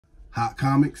hot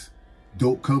comics,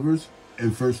 dope covers,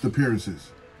 and first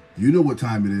appearances. You know what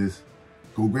time it is.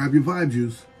 Go grab your vibe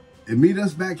juice and meet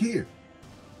us back here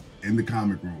in the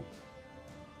comic room.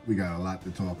 We got a lot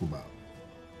to talk about.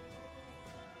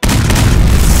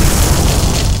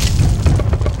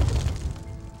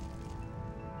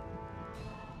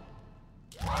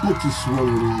 Books are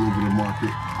swirling all over the market.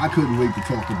 I couldn't wait to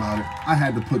talk about it. I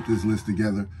had to put this list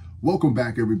together. Welcome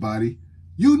back, everybody.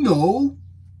 You know,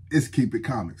 it's Keep It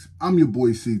Comics. I'm your boy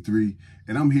C3,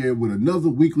 and I'm here with another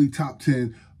weekly top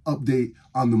 10 update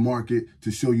on the market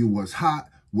to show you what's hot,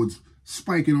 what's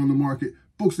spiking on the market,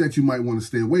 books that you might want to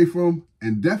stay away from,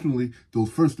 and definitely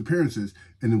those first appearances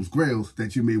and those grails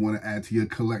that you may want to add to your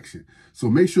collection. So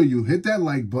make sure you hit that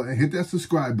like button, hit that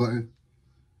subscribe button.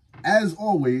 As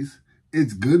always,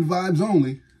 it's good vibes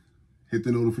only. Hit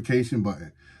the notification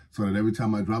button so that every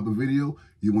time I drop a video,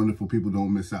 you wonderful people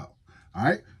don't miss out. All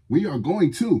right, we are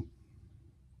going to,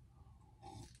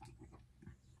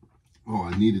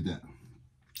 I needed that.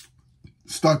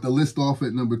 Start the list off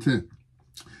at number 10.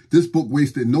 This book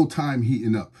wasted no time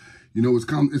heating up. You know,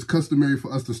 it's customary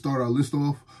for us to start our list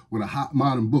off with a hot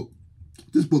modern book.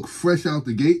 This book fresh out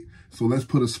the gate, so let's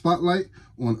put a spotlight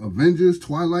on Avengers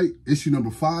Twilight, issue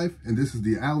number 5, and this is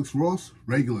the Alex Ross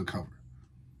regular cover.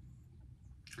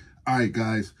 All right,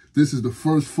 guys, this is the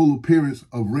first full appearance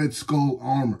of Red Skull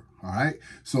armor, all right?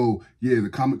 So, yeah, the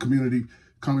comic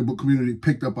book community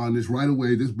picked up on this right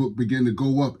away. This book began to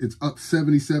go up. It's up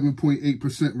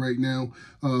 77.8% right now,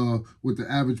 with the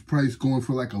average price going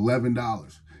for like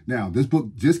 $11. Now, this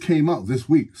book just came out this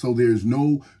week, so there's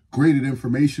no graded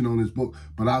information on this book,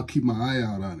 but I'll keep my eye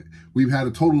out on it. We've had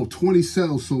a total of 20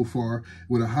 sales so far,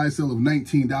 with a high sale of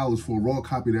 $19 for a raw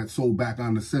copy that sold back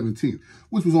on the 17th,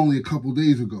 which was only a couple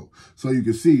days ago. So you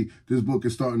can see this book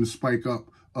is starting to spike up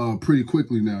pretty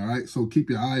quickly now, all right? So keep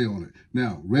your eye on it.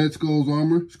 Now, Red Skull's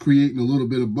armor is creating a little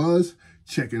bit of buzz.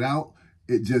 Check it out.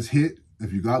 It just hit.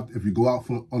 If you go out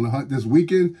on the hunt this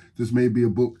weekend, this may be a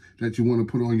book that you want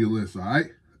to put on your list, all right?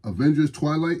 Avengers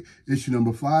Twilight, issue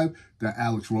number 5, that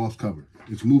Alex Ross cover.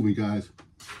 It's moving, guys.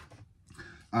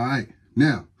 All right.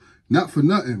 Now, not for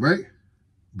nothing, right?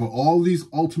 But all these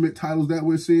ultimate titles that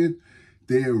we're seeing,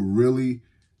 they're really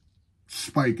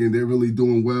spiking. They're really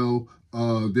doing well.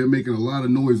 They're making a lot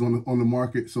of noise on the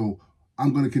market. So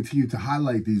I'm going to continue to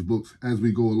highlight these books as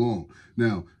we go along.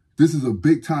 Now, this is a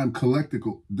big time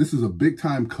collectible. This is a big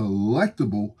time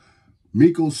collectible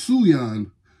Miko Suyan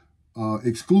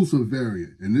exclusive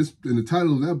variant, and the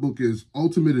title of that book is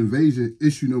Ultimate Invasion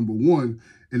issue number 1,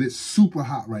 and it's super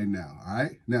hot right now. All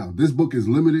right, now this book is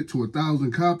limited to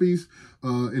 1,000 copies,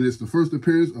 and it's the first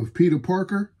appearance of Peter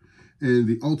Parker and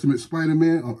the Ultimate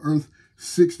Spider-Man on Earth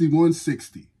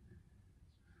 6160.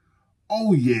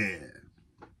 Oh yeah,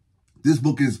 this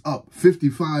book is up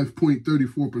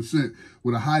 55.34%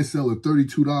 with a high sale of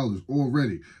 $32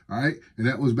 already. All right, and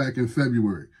that was back in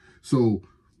February. So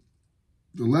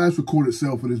the last recorded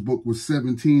sale for this book was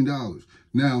 $17.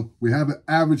 Now, we have an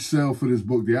average sale for this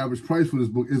book. The average price for this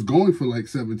book is going for like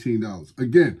 $17.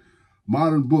 Again,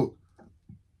 modern book,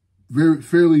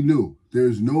 fairly new.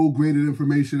 There's no graded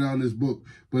information on this book,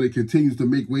 but it continues to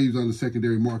make waves on the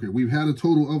secondary market. We've had a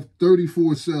total of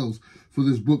 34 sales for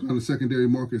this book on the secondary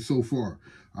market so far.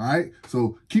 All right?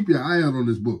 So keep your eye out on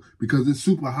this book because it's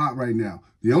super hot right now.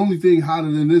 The only thing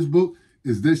hotter than this book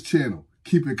is this channel.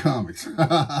 Keep It Comics. All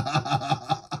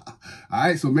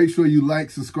right, so make sure you like,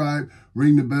 subscribe,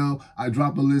 ring the bell. I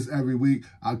drop a list every week.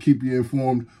 I'll keep you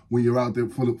informed when you're out there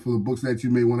for the books that you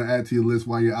may want to add to your list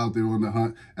while you're out there on the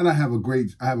hunt. And I have a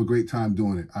great time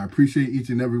doing it. I appreciate each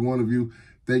and every one of you.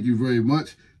 Thank you very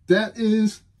much. That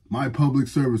is my public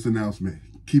service announcement.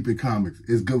 Keep It Comics.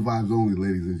 It's good vibes only,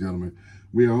 ladies and gentlemen.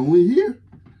 We are only here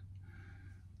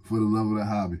for the love of the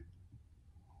hobby.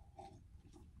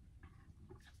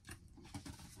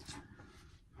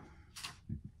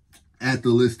 At the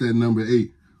list at number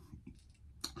 8.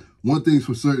 One thing's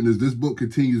for certain is this book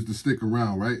continues to stick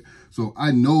around, right? So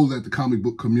I know that the comic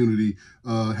book community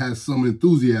has some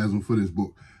enthusiasm for this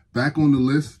book. Back on the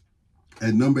list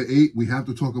at number 8, we have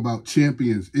to talk about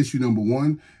Champions, issue number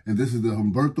 1, and this is the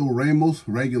Humberto Ramos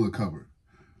regular cover.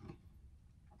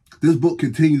 This book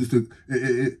continues to,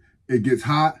 it gets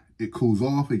hot, it cools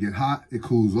off, it gets hot, it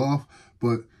cools off,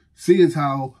 but seeing as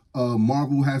how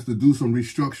Marvel has to do some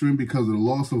restructuring because of the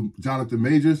loss of Jonathan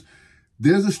Majors,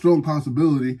 there's a strong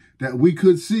possibility that we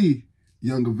could see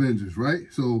Young Avengers, right?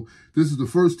 So this is the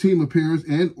first team appearance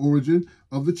and origin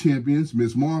of the Champions: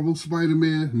 Ms. Marvel,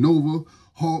 Spider-Man, Nova,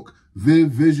 Hulk,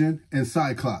 Vision, and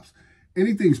Cyclops.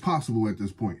 Anything's possible at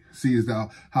this point. See as how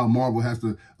Marvel has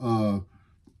to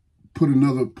put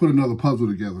another puzzle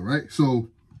together, right? So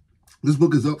This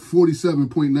book is up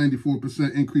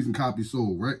 47.94% increase in copies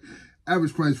sold, right?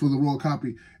 Average price for the raw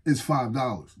copy is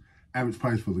 $5. Average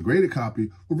price for the graded copy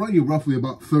will run you roughly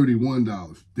about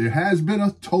 $31. There has been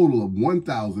a total of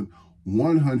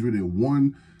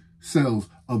 1,101 sales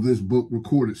of this book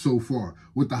recorded so far,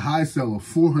 with the high sale of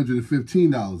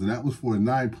 $415, and that was for a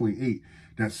 9.8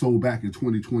 that sold back in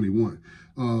 2021.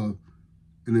 And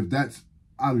if that's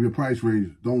out of your price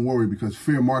range, don't worry, because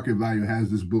fair market value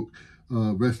has this book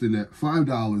resting at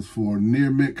 $5 for a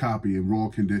near mint copy in raw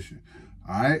condition.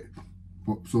 All right,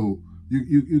 so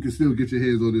you can still get your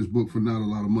hands on this book for not a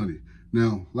lot of money.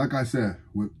 Now, like I said,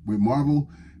 with Marvel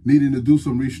needing to do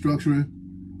some restructuring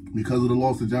because of the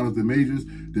loss of Jonathan Majors,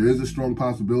 there is a strong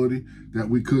possibility that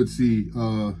we could see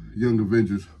Young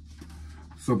Avengers,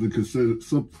 something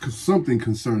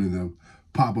concerning them,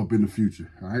 pop up in the future.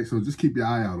 All right, so just keep your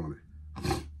eye out on it.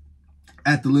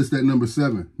 At the list at number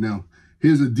 7. Now,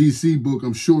 here's a DC book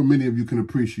I'm sure many of you can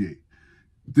appreciate.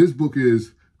 This book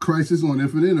is Crisis on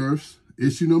Infinite Earths,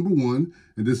 issue number 1,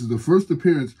 and this is the first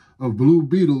appearance of Blue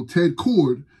Beetle Ted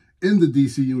Kord in the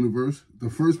DC universe, the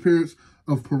first appearance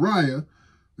of Pariah,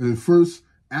 and first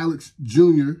Alex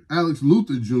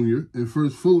Luthor Jr., and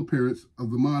first full appearance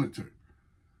of the Monitor.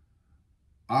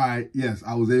 All right, yes,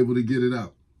 I was able to get it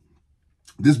out.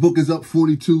 This book is up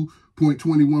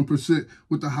 42.21%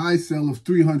 with the high sale of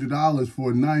 $300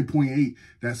 for a 9.8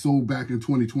 that sold back in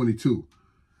 2022.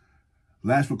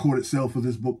 Last recorded sale for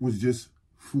this book was just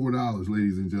 $4,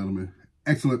 ladies and gentlemen.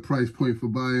 Excellent price point for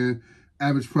buy-in.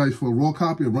 Average price for a raw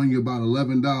copy will run you about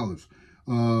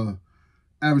 $11.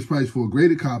 Average price for a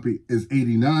graded copy is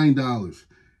 $89.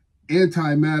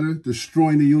 Antimatter,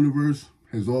 Destroying the Universe,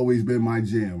 has always been my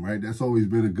jam, right? That's always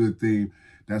been a good theme.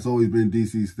 That's always been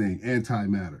DC's thing,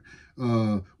 Antimatter.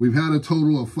 We've had a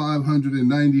total of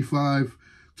 595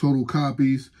 total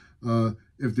copies.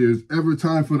 If there's ever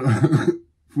time for the,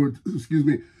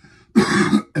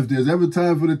 if there's ever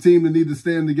time for the team to need to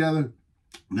stand together,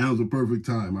 now's the perfect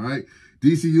time, all right?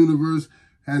 DC Universe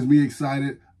has me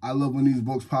excited. I love when these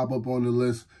books pop up on the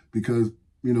list because,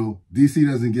 you know, DC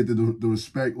doesn't get the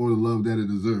respect or the love that it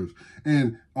deserves.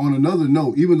 And on another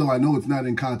note, even though I know it's not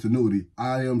in continuity,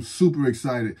 I am super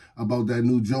excited about that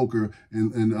new Joker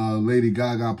and Lady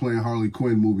Gaga playing Harley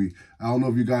Quinn movie. I don't know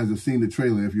if you guys have seen the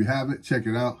trailer. If you haven't, check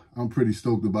it out. I'm pretty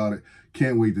stoked about it.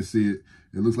 Can't wait to see it.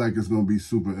 It looks like it's going to be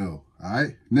super ill. All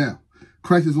right? Now,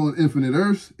 Crisis on Infinite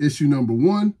Earths, issue number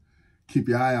 1. Keep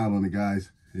your eye out on it, guys.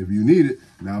 If you need it,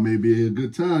 now may be a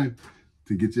good time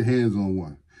to get your hands on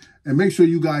one. And make sure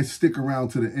you guys stick around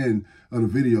to the end of the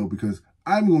video because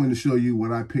I'm going to show you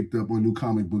what I picked up on New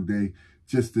Comic Book Day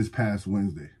just this past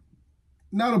Wednesday.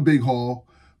 Not a big haul,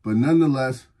 but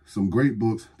nonetheless, some great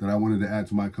books that I wanted to add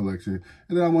to my collection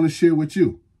and that I want to share with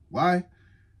you. Why?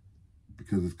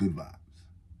 Because it's good vibes.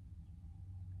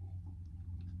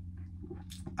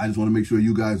 I just want to make sure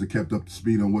you guys are kept up to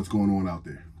speed on what's going on out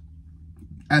there.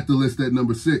 At the list at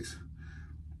number 6.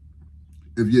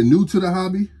 If you're new to the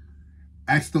hobby,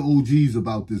 ask the OGs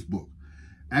about this book.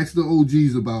 Ask the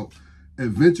OGs about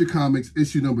Adventure Comics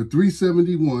issue number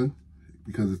 371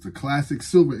 because it's a classic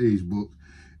Silver Age book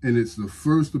and it's the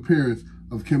first appearance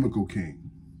of Chemical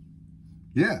King.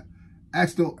 Yeah,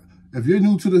 if you're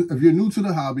new to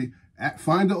the hobby,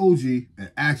 find the OG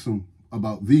and ask them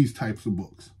about these types of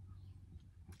books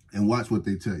and watch what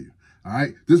they tell you. All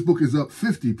right, this book is up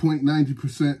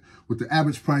 50.90% with the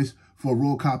average price for a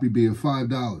raw copy being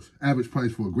 $5. Average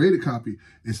price for a graded copy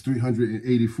is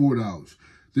 $384.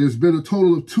 There's been a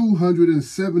total of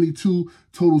 272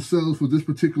 total sales for this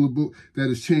particular book that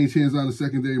has changed hands on the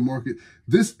secondary market.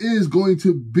 This is going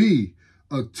to be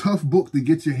a tough book to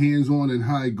get your hands on in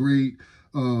high grade.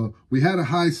 We had a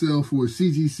high sale for a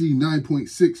CGC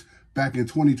 9.6 back in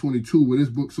 2022 where this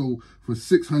book sold for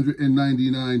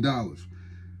 $699.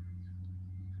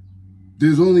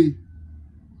 There's only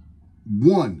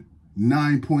one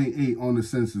 9.8 on the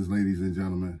census, ladies and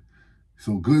gentlemen.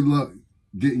 So good luck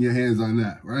getting your hands on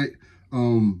that, right?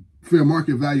 Fair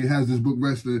market value has this book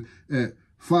resting at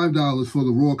 $5 for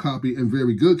the raw copy in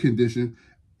very good condition.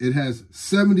 It has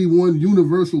 71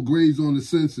 universal grades on the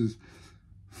census,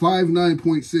 5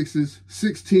 9.6s,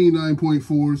 16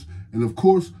 9.4s, and of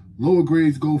course, lower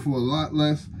grades go for a lot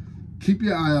less. Keep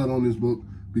your eye out on this book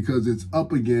because it's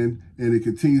up again and it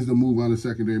continues to move on the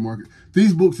secondary market.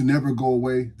 These books never go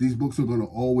away. These books are going to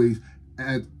always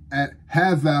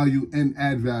have value and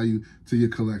add value to your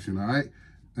collection, all right?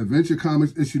 Adventure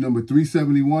Comics issue number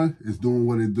 371 is doing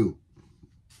what it do.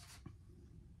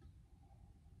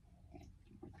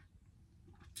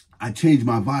 I changed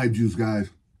my vibe juice, guys.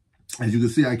 As you can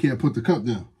see, I can't put the cup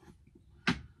down.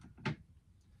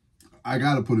 I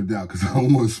got to put it down because I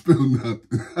don't want to spill nothing,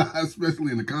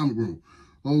 especially in the comic room.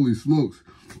 Holy smokes.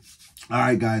 All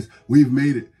right, guys, we've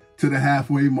made it to the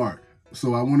halfway mark.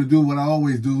 So I want to do what I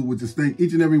always do, which is thank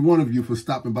each and every one of you for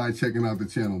stopping by and checking out the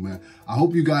channel, man. I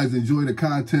hope you guys enjoy the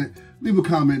content. Leave a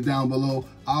comment down below.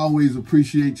 I always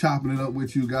appreciate chopping it up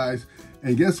with you guys.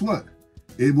 And guess what?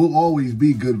 It will always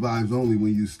be good vibes only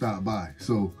when you stop by.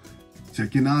 So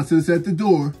check your nonsense at the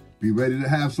door. Be ready to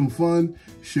have some fun,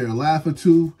 share a laugh or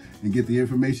two, and get the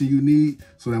information you need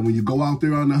so that when you go out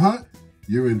there on the hunt,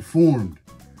 you're informed.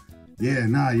 Yeah,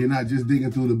 nah, you're not just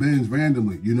digging through the bins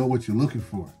randomly. You know what you're looking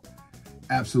for.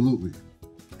 Absolutely.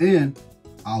 And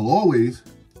I'll always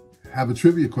have a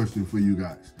trivia question for you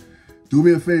guys. Do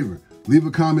me a favor, leave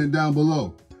a comment down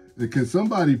below. And can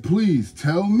somebody please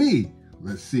tell me,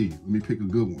 let's see, let me pick a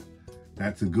good one.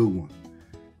 That's a good one.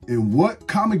 In what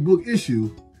comic book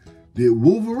issue did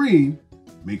Wolverine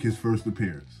make his first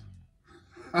appearance?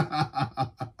 I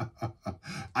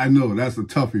know, that's a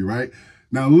toughie, right?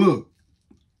 Now look,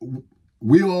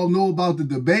 we all know about the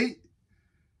debate.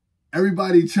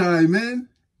 Everybody chime in.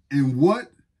 In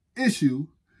what issue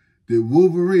did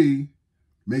Wolverine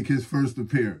make his first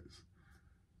appearance?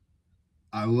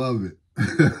 I love it.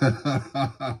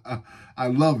 I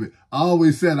love it. I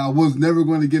always said I was never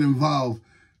going to get involved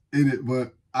in it,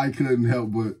 but I couldn't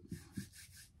help but.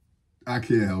 I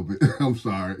can't help it. I'm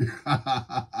sorry. All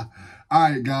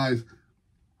right, guys.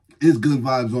 It's good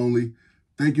vibes only.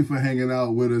 Thank you for hanging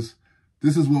out with us.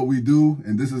 This is what we do,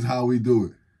 and this is how we do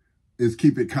it. It's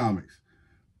Keep It Comics,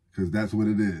 because that's what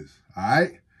it is. All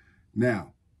right?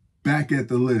 Now, back at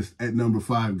the list at number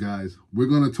 5, guys. We're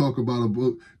going to talk about a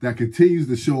book that continues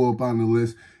to show up on the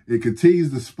list. It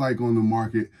continues to spike on the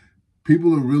market.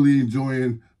 People are really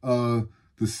enjoying the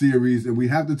series, and we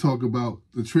have to talk about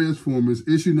the Transformers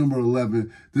issue number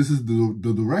 11. This is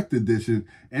the direct edition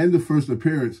and the first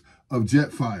appearance of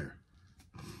Jetfire.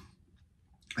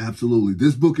 Absolutely.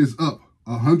 This book is up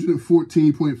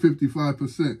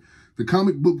 114.55%. The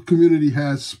comic book community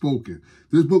has spoken.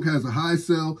 This book has a high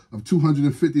sale of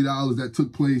 $250 that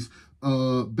took place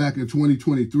back in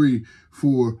 2023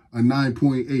 for a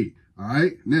 9.8. All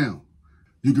right. Now,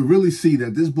 you can really see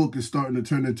that this book is starting to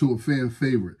turn into a fan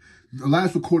favorite. The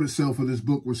last recorded sale for this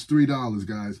book was $3,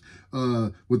 guys,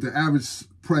 with the average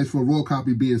price for a raw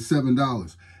copy being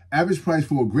 $7. Average price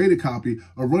for a graded copy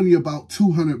are running about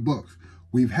 $200.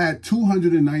 We've had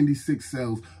 296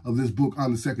 sales of this book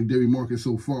on the secondary market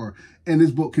so far, and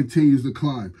this book continues to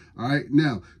climb. All right,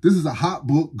 now, this is a hot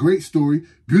book, great story,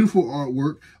 beautiful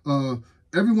artwork.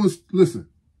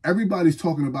 Everybody's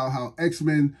talking about how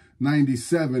X-Men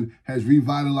 97 has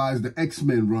revitalized the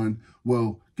X-Men run.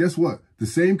 Well, guess what? The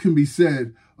same can be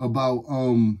said about,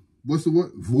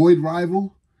 Void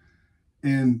Rival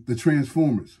and the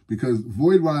Transformers, because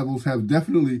Void Rivals have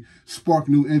definitely sparked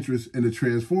new interest in the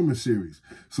Transformers series.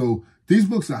 So these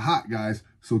books are hot, guys,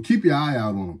 so keep your eye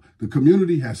out on them. The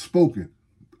community has spoken.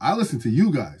 I listen to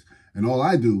you guys, and all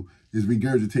I do is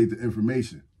regurgitate the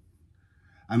information.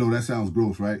 I know that sounds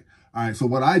gross, right? All right, so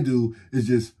what I do is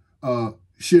just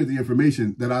share the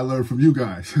information that I learned from you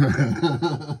guys.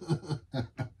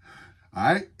 All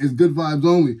right, it's good vibes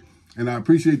only, and I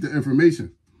appreciate the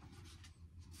information,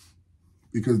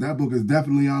 because that book is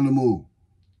definitely on the move.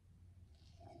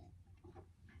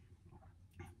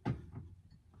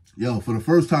 Yo, for the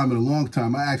first time in a long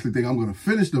time, I actually think I'm going to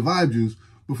finish the Vibe Juice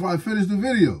before I finish the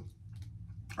video.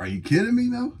 Are you kidding me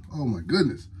now? Oh, my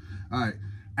goodness. All right,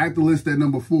 at the list at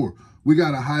number 4, we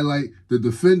got to highlight the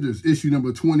Defenders, issue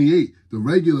number 28, the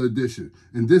regular edition.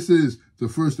 And this is the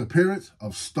first appearance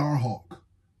of Starhawk.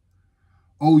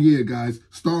 Oh, yeah, guys.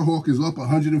 Starhawk is up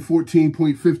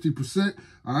 114.50%.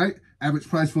 All right. Average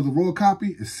price for the raw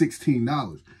copy is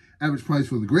 $16. Average price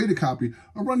for the graded copy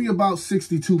are running about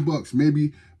 $62.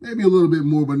 Maybe a little bit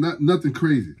more, but nothing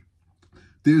crazy.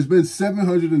 There's been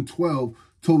 712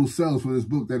 total sales for this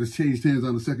book that has changed hands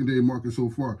on the secondary market so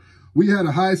far. We had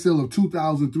a high sale of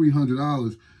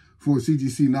 $2,300 for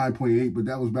CGC 9.8, but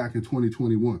that was back in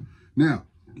 2021. Now,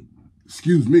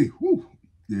 excuse me. Whew,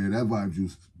 yeah, that Vibe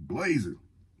Juice is blazing.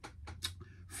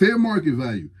 Fair market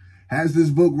value has this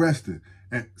book resting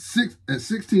at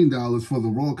 $16 for the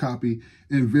raw copy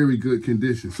in very good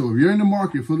condition. So if you're in the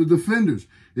market for the Defenders,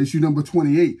 issue number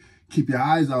 28, keep your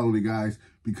eyes out on it, guys,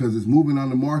 because it's moving on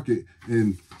the market,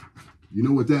 and you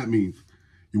know what that means.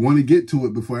 You want to get to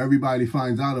it before everybody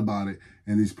finds out about it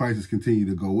and these prices continue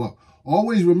to go up.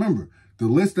 Always remember, the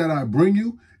list that I bring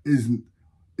you is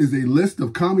a list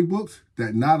of comic books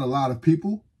that not a lot of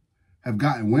people have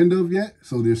gotten wind of yet,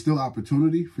 so there's still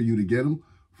opportunity for you to get them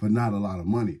for not a lot of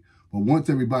money. But once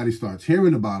everybody starts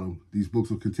hearing about them, these books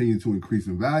will continue to increase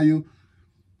in value,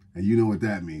 And you know what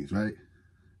that means, right?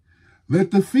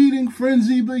 Let the feeding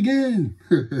frenzy begin.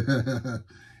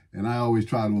 And I always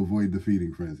try to avoid the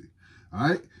feeding frenzy. All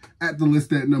right. At the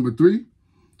list at number 3,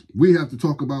 we have to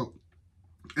talk about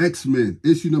X-Men,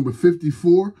 issue number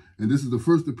 54. And this is the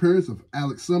first appearance of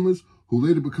Alex Summers, who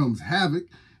later becomes Havoc,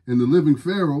 and the Living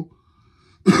Pharaoh,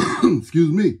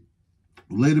 excuse me,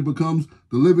 later becomes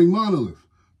the Living Monolith,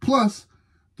 plus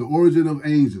the origin of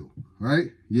Angel,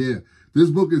 right? Yeah, this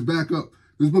book is back up.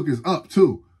 This book is up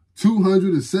too,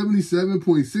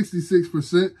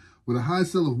 277.66% with a high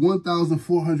sell of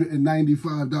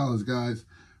 $1,495, guys,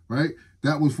 right?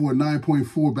 That was for a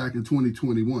 9.4 back in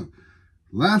 2021.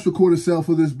 Last recorded sale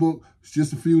for this book was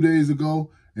just a few days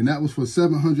ago, and that was for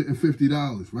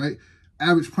 $750, right?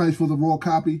 Average price for the raw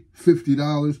copy,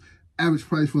 $50. Average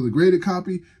price for the graded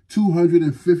copy,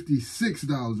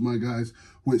 $256, my guys,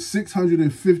 with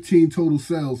 615 total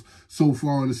sales so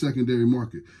far on the secondary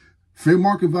market. Fair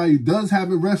market value does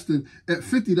have it resting at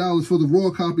 $50 for the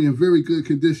raw copy in very good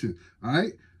condition. All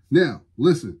right. Now,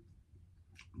 listen,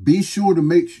 be sure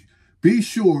that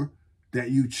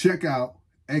you check out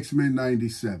X-Men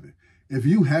 97. If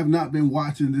you have not been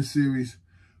watching this series,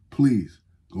 please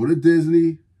go to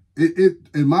Disney.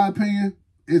 In my opinion,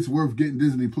 it's worth getting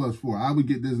Disney Plus for. I would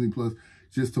get Disney Plus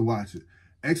just to watch it.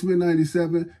 X-Men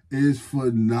 97 is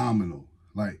phenomenal.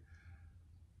 Like,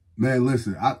 man,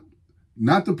 listen,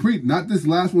 not this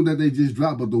last one that they just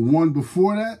dropped, but the one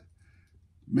before that,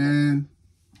 man,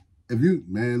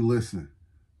 listen.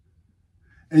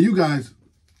 And you guys,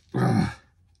 I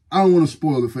don't want to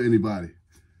spoil it for anybody.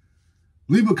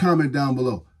 Leave a comment down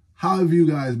below. How have you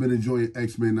guys been enjoying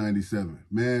X-Men 97?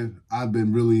 Man, I've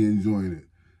been really enjoying it.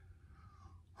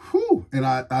 Whew. And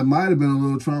I might have been a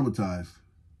little traumatized.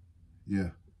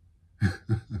 Yeah.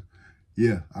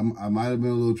 Yeah, I might have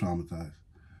been a little traumatized.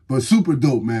 But super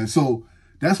dope, man. So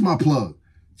that's my plug.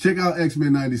 Check out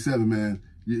X-Men 97, man.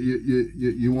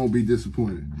 You won't be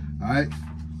disappointed. All right?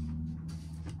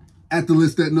 At the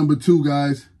list at number 2,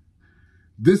 guys,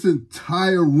 this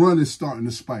entire run is starting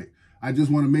to spike. I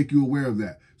just want to make you aware of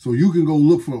that. So you can go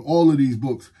look for all of these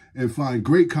books and find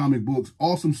great comic books,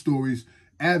 awesome stories,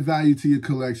 add value to your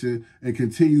collection, and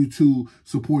continue to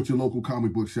support your local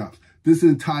comic book shops. This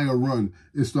entire run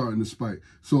is starting to spike.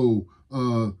 So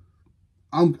I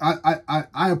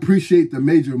appreciate the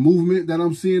major movement that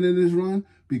I'm seeing in this run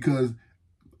because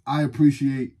I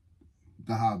appreciate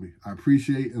the hobby. I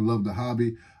appreciate and love the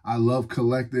hobby. I love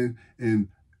collecting, and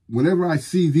whenever I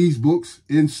see these books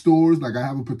in stores, like I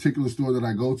have a particular store that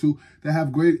I go to that have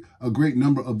a great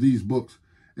number of these books,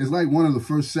 it's like one of the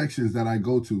first sections that I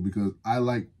go to because I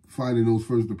like finding those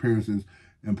first appearances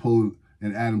and pull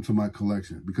and add them to my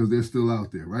collection because they're still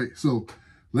out there, right? So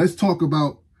let's talk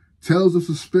about Tales of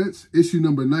Suspense, issue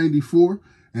number 94,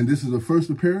 and this is the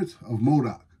first appearance of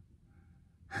MODOK.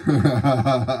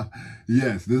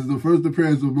 Yes, this is the first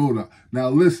appearance of MODOK. Now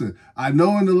listen, I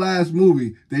know in the last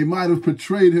movie they might have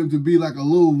portrayed him to be like a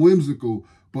little whimsical,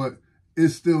 but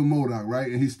it's still MODOK,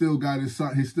 right? And he still got his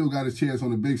chance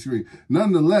on the big screen.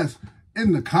 Nonetheless,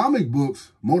 in the comic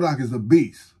books, MODOK is a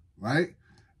beast, right?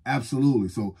 Absolutely.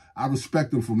 So I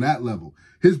respect him from that level.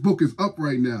 His book is up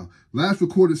right now. Last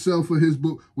recorded sale for his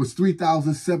book was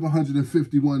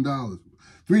 $3,751.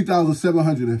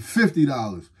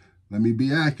 $3,750. Let me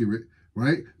be accurate,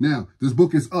 right? Now, this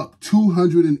book is up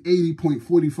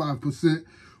 280.45%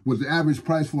 with the average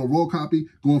price for a raw copy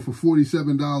going for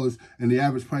 $47 and the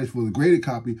average price for the graded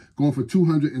copy going for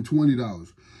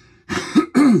 $220.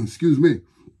 Excuse me.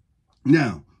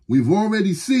 Now, we've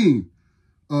already seen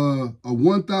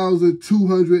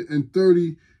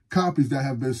 1,230 copies that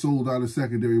have been sold on the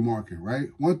secondary market, right?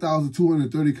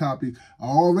 1,230 copies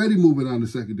are already moving on the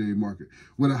secondary market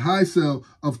with a high sale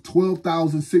of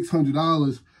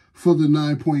 $12,600 for the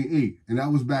 9.8, and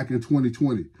that was back in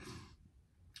 2020.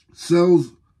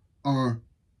 Sales are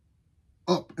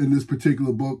up in this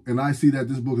particular book, and I see that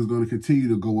this book is going to continue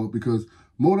to go up because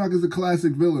MODOK is a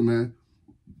classic villain, man,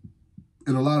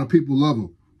 and a lot of people love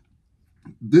him.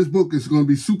 This book is going to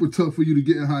be super tough for you to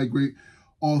get in high grade.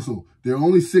 Also, there are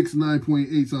only 6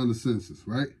 9.8s on the census,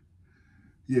 right?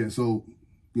 Yeah, so,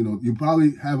 you know, you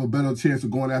probably have a better chance of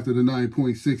going after the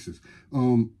 9.6s.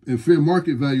 And fair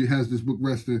market value has this book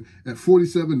resting at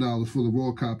 $47 for the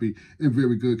raw copy in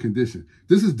very good condition.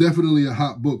 This is definitely a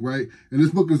hot book, right? And this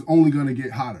book is only going to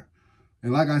get hotter.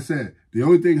 And like I said, the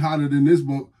only thing hotter than this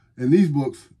book and these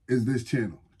books is this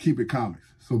channel, Keep It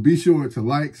Comics. So be sure to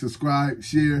like, subscribe,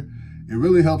 share. It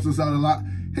really helps us out a lot.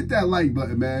 Hit that like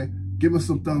button, man. Give us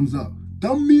some thumbs up.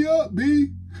 Thumb me up,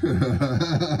 B. All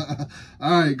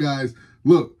right, guys.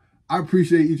 Look, I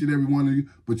appreciate each and every one of you,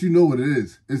 but you know what it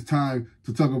is. It's time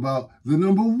to talk about the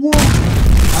number one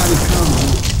hottest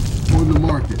comic book on the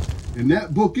market. And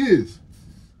that book is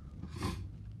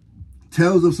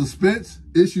Tales of Suspense,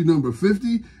 issue number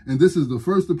 50. And this is the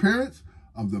first appearance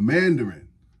of the Mandarin.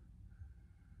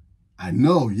 I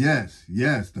know, yes,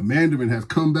 the Mandarin has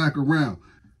come back around.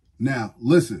 Now,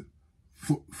 listen,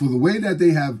 for the way that they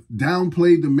have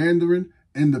downplayed the Mandarin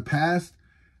in the past,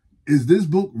 is this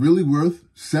book really worth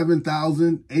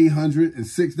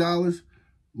 $7,806?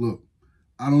 Look,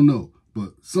 I don't know,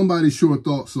 but somebody sure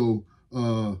thought so.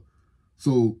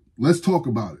 So let's talk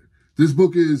about it. This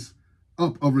book is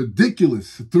up a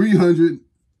ridiculous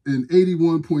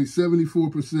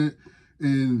 381.74%,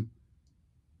 and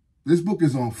this book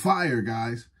is on fire,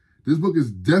 guys. This book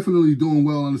is definitely doing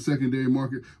well on the secondary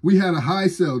market. We had a high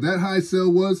sale. That high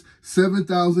sale was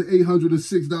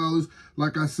 $7,806,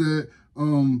 like I said.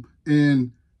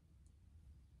 And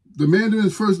the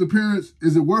Mandarin's first appearance,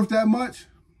 is it worth that much?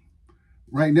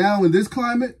 Right now in this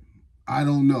climate, I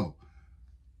don't know.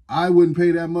 I wouldn't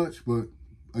pay that much, but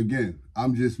again,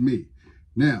 I'm just me.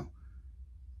 Now,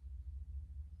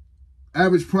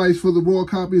 average price for the raw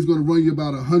copy is going to run you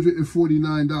about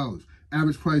 $149.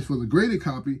 Average price for the graded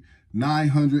copy,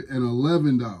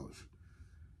 $911.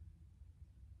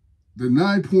 The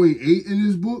 9.8 in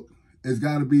this book has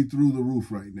got to be through the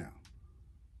roof right now.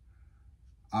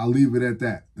 I'll leave it at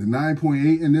that. The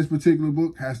 9.8 in this particular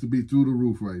book has to be through the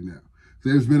roof right now.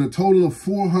 There's been a total of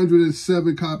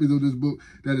 407 copies of this book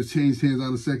that has changed hands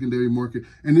on the secondary market,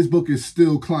 and this book is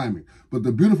still climbing. But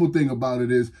the beautiful thing about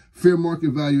it is fair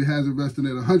market value has it resting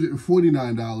at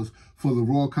 $149 for the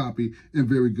raw copy in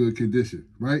very good condition,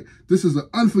 right? This is an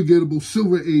unforgettable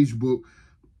Silver Age book.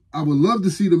 I would love to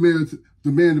see the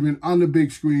Mandarin on the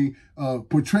big screen,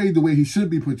 portrayed the way he should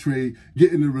be portrayed,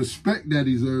 getting the respect that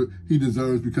he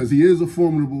deserves, because he is a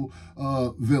formidable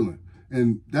villain.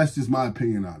 And that's just my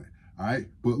opinion on it. All right.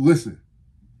 But listen,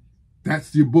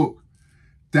 that's your book.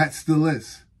 That's the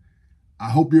list. I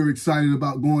hope you're excited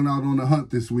about going out on the hunt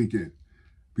this weekend,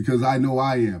 because I know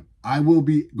I am. I will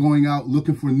be going out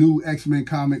looking for new X-Men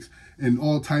comics and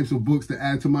all types of books to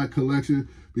add to my collection,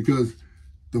 because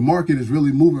the market is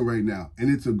really moving right now, and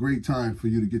it's a great time for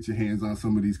you to get your hands on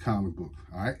some of these comic books,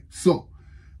 all right? So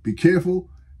be careful,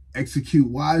 execute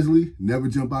wisely, never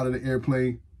jump out of the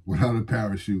airplane without a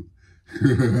parachute.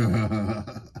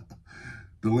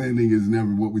 The landing is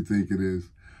never what we think it is.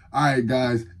 All right,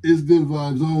 guys, it's good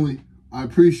vibes only. I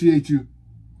appreciate you.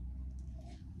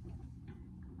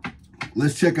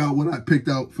 Let's check out what I picked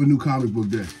out for New Comic Book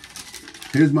Day.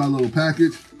 Here's my little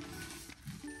package.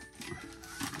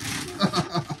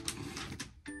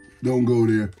 Don't go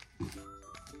there.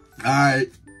 All right,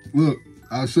 look,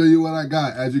 I'll show you what I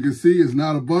got. As you can see, it's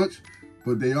not a bunch,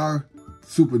 but they are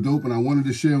super dope, and I wanted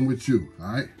to share them with you.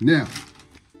 All right, now,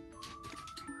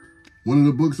 one of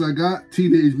the books I got,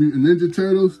 Teenage Mutant Ninja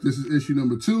Turtles. This is issue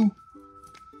number 2.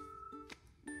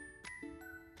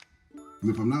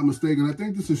 And if I'm not mistaken, I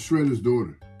think this is Shredder's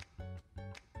daughter.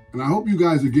 And I hope you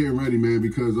guys are getting ready, man,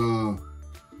 because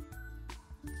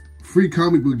Free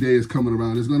Comic Book Day is coming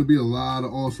around. There's going to be a lot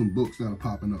of awesome books that are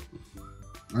popping up.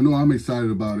 I know I'm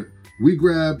excited about it. We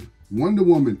grabbed Wonder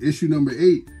Woman, issue number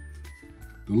 8.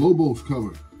 The Lobos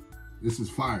cover. This is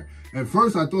fire. At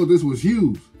first, I thought this was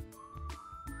Hughes.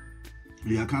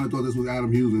 Yeah, I kind of thought this was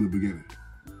Adam Hughes in the beginning.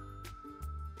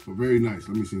 But very nice.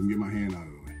 Let me see. Let me get my hand out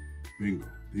of the way. Bingo.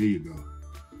 There you go.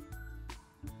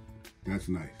 That's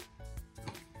nice.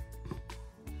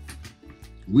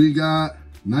 We got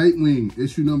Nightwing,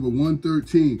 issue number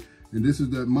 113. And this is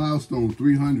that milestone,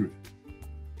 300.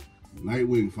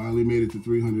 Nightwing finally made it to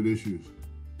 300 issues.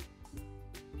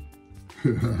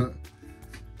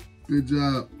 Good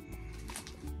job.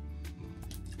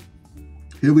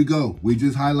 Here we go. We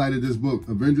just highlighted this book,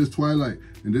 Avengers Twilight.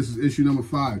 And this is issue number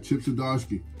 5, Chip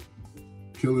Zdarsky.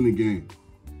 Killing the game.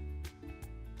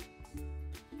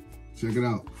 Check it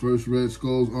out. First Red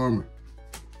Skull's armor.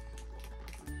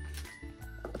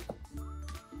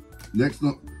 Next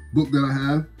up, book that I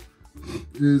have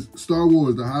is Star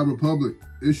Wars, The High Republic,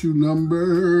 issue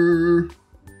number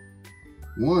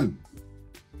 1.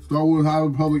 Star Wars High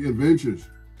Republic Adventures.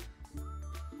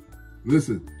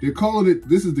 Listen, they're calling it,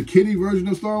 this is the kiddie version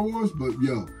of Star Wars, but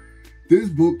yo, this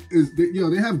book is, yo,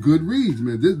 they have good reads,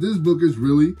 man. This book is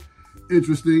really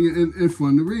interesting and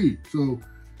fun to read. So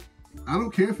I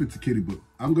don't care if it's a kiddie book.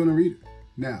 I'm going to read it.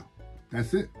 Now,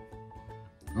 that's it.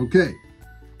 Okay.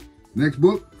 Next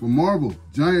book from Marvel,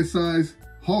 Giant Size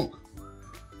Hulk.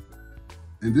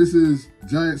 And this is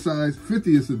Giant Size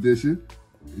 50th edition,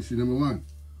 issue number 1.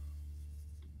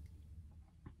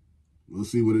 We'll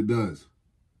see what it does.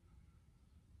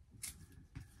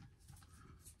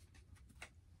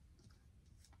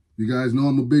 You guys know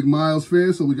I'm a big Miles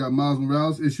fan, so we got Miles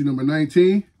Morales, issue number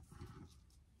 19.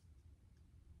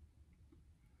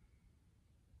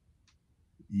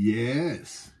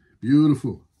 Yes,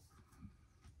 beautiful.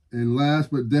 And last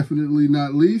but definitely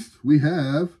not least, we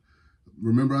have,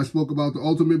 remember I spoke about the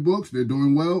Ultimate books. They're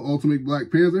doing well. Ultimate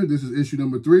Black Panther. This is issue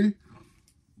number 3.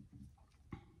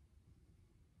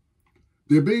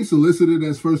 They're being solicited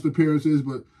as first appearances,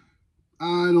 but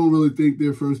I don't really think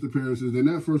they're first appearances. They're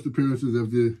not first appearances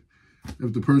if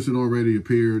the person already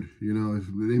appeared. You know,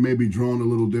 they may be drawn a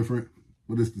little different,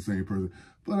 but it's the same person.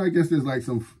 But I guess there's like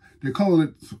some, they're calling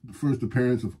it the first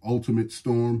appearance of Ultimate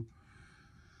Storm.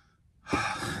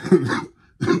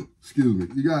 Excuse me.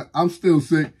 I'm still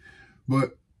sick,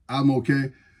 but I'm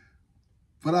okay.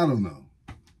 But I don't know.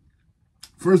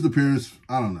 First appearance,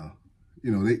 I don't know.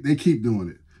 You know, they keep doing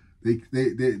it.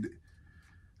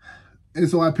 And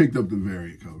so I picked up the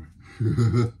variant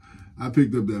cover. I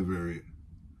picked up that variant.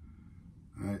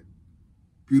 All right.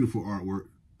 Beautiful artwork.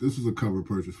 This is a cover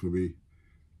purchase for me.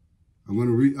 I'm going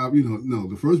to read, no,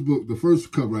 the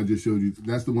first cover I just showed you,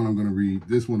 that's the one I'm going to read.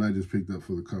 This one I just picked up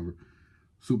for the cover.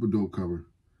 Super dope cover.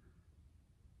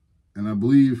 And I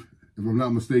believe, if I'm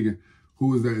not mistaken,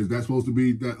 who is that? Is that supposed to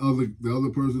be the other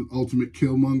person? Ultimate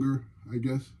Killmonger, I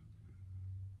guess?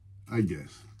 I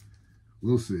guess.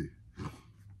 We'll see.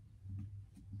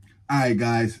 All right,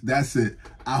 guys, that's it.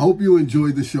 I hope you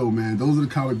enjoyed the show, man. Those are the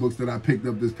comic books that I picked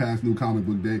up this past New Comic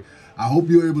Book Day. I hope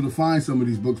you're able to find some of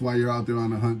these books while you're out there on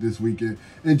the hunt this weekend.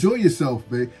 Enjoy yourself,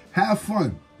 babe. Have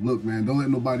fun. Look, man, don't let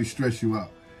nobody stress you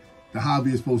out. The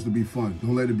hobby is supposed to be fun.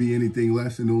 Don't let it be anything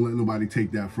less, and don't let nobody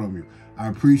take that from you. I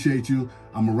appreciate you.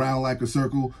 I'm around like a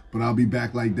circle, but I'll be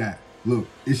back like that. Look,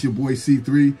 it's your boy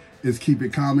C3. It's Keep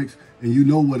It Comics, and you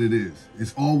know what it is.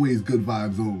 It's always good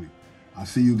vibes only. I'll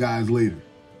see you guys later.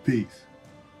 Peace.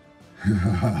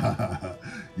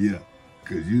 Yeah,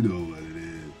 because you know what it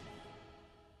is.